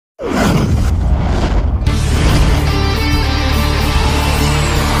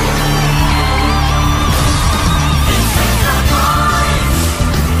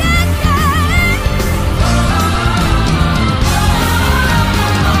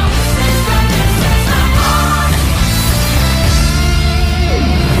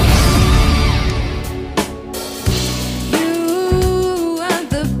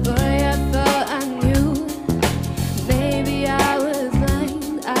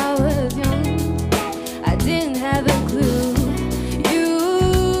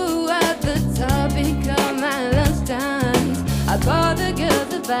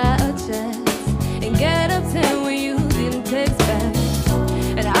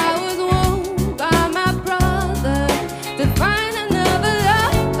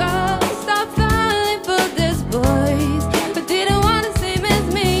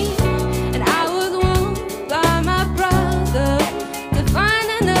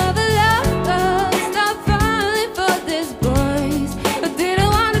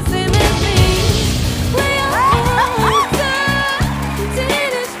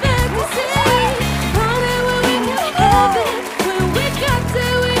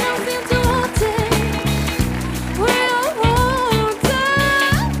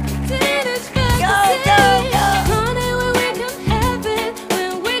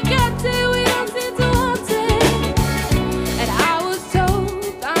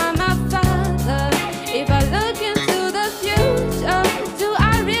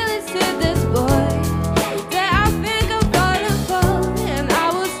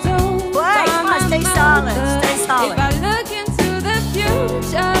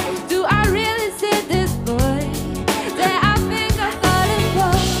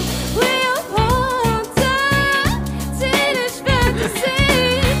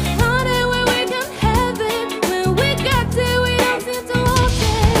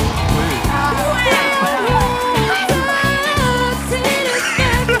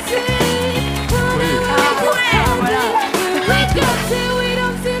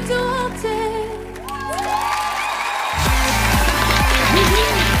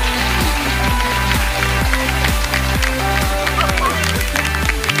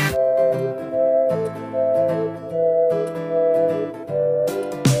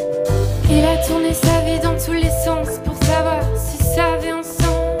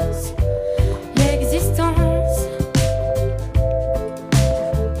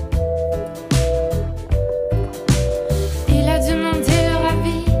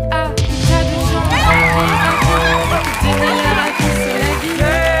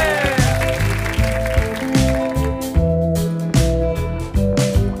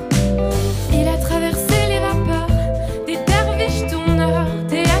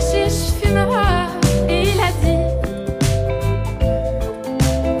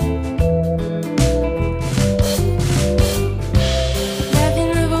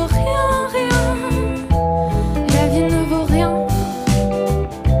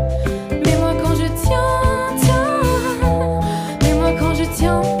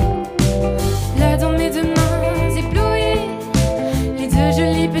tiens là dans mes deux mains éblouies, les deux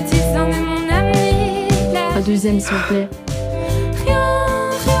jolis petits seins de mon ami. Un deuxième s'il vous plaît. Rien,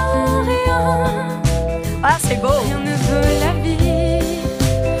 rien, rien. Ah, c'est beau. Rien ne vaut la vie.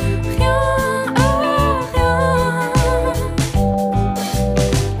 Rien, oh, rien.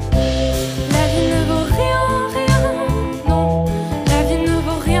 La vie ne vaut rien, rien. Non, la vie ne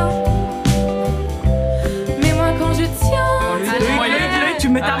vaut rien. Mais moi quand je tiens, Tu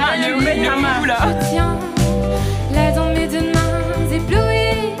mets ta main, tu mets ta main là. je tiens là dans mes deux mains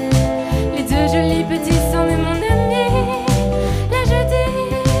éblouies, les deux jolis petits seins de mon ami. Là je dis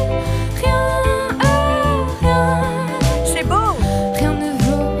rien, oh, rien. C'est beau. Rien ne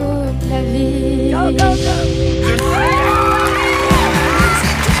vaut la vie. Go, go, go.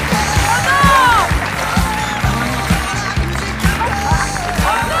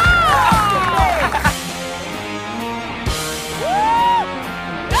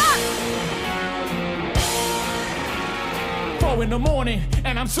 In the morning,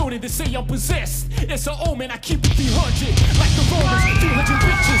 and I'm sorry to say I'm possessed. It's an omen, I keep it 300, like the Romans, 300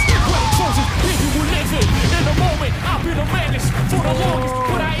 bitches, well chosen, baby will live it. In the moment, I've been a menace for the longest,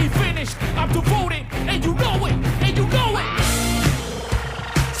 but I ain't finished. I'm devoted, and you know it, and you know it.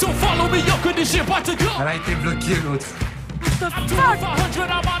 So follow me up, cause this shit about to go. Elle a été bloquée l'autre. I'm doing 500,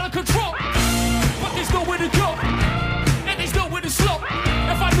 I'm out of control, but there's nowhere to go, and there's nowhere to slow.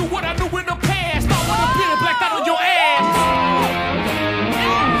 If I knew what I knew in the past, I would have been blacked out on your ass.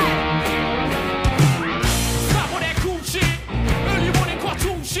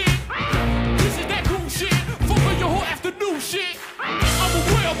 Shit. I'm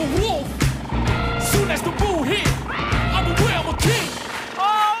aware I'm a wolf. Soon as the moon hit, I'm aware I'm a king.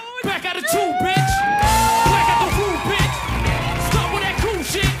 Back at the two, bitch. Back at the room, bitch. Stop with that cool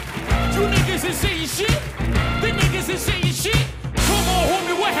shit. You niggas ain't saying shit. The niggas ain't saying shit. Come on,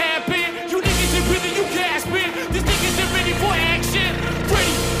 homie, what happened? You niggas ain't really, you gasping. These niggas ain't ready for action.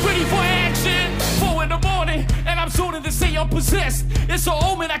 Ready for action. 4 in the morning, and I'm zoning to say I'm possessed. It's an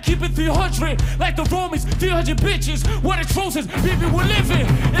omen, I keep it 300. Like the Romans, 300 bitches. What the Trojans, baby, we're living.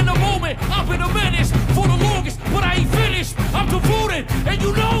 In the moment, I've been a menace for the longest, but I ain't finished. I'm devoted, and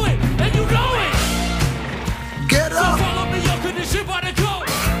you know it, and you know it. Get So up! follow me up, cause this shit about to go.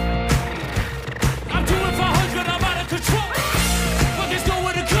 I'm doing 500, I'm out of control. But there's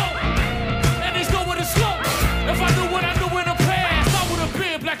nowhere to go, and there's nowhere to slow. If I knew what I knew in the past, I would have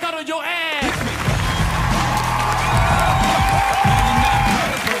been blacked out on your ass.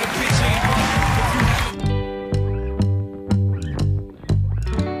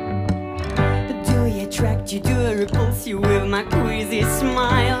 You do I repulse you with my queasy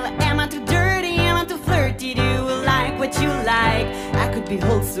smile? Am I too dirty? Am I too flirty? Do you like what you like? I could be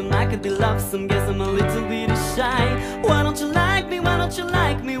wholesome, I could be lovesome. Guess I'm a little bit shy. Why don't you like me? Why don't you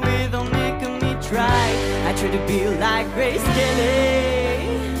like me without making me try? I try to be like Grace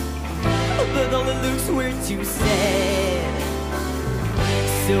Kelly, but all the looks were too sad.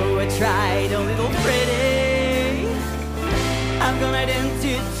 So I tried a little pretty. I'm gonna dance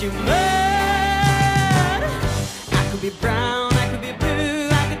it too much. Be brown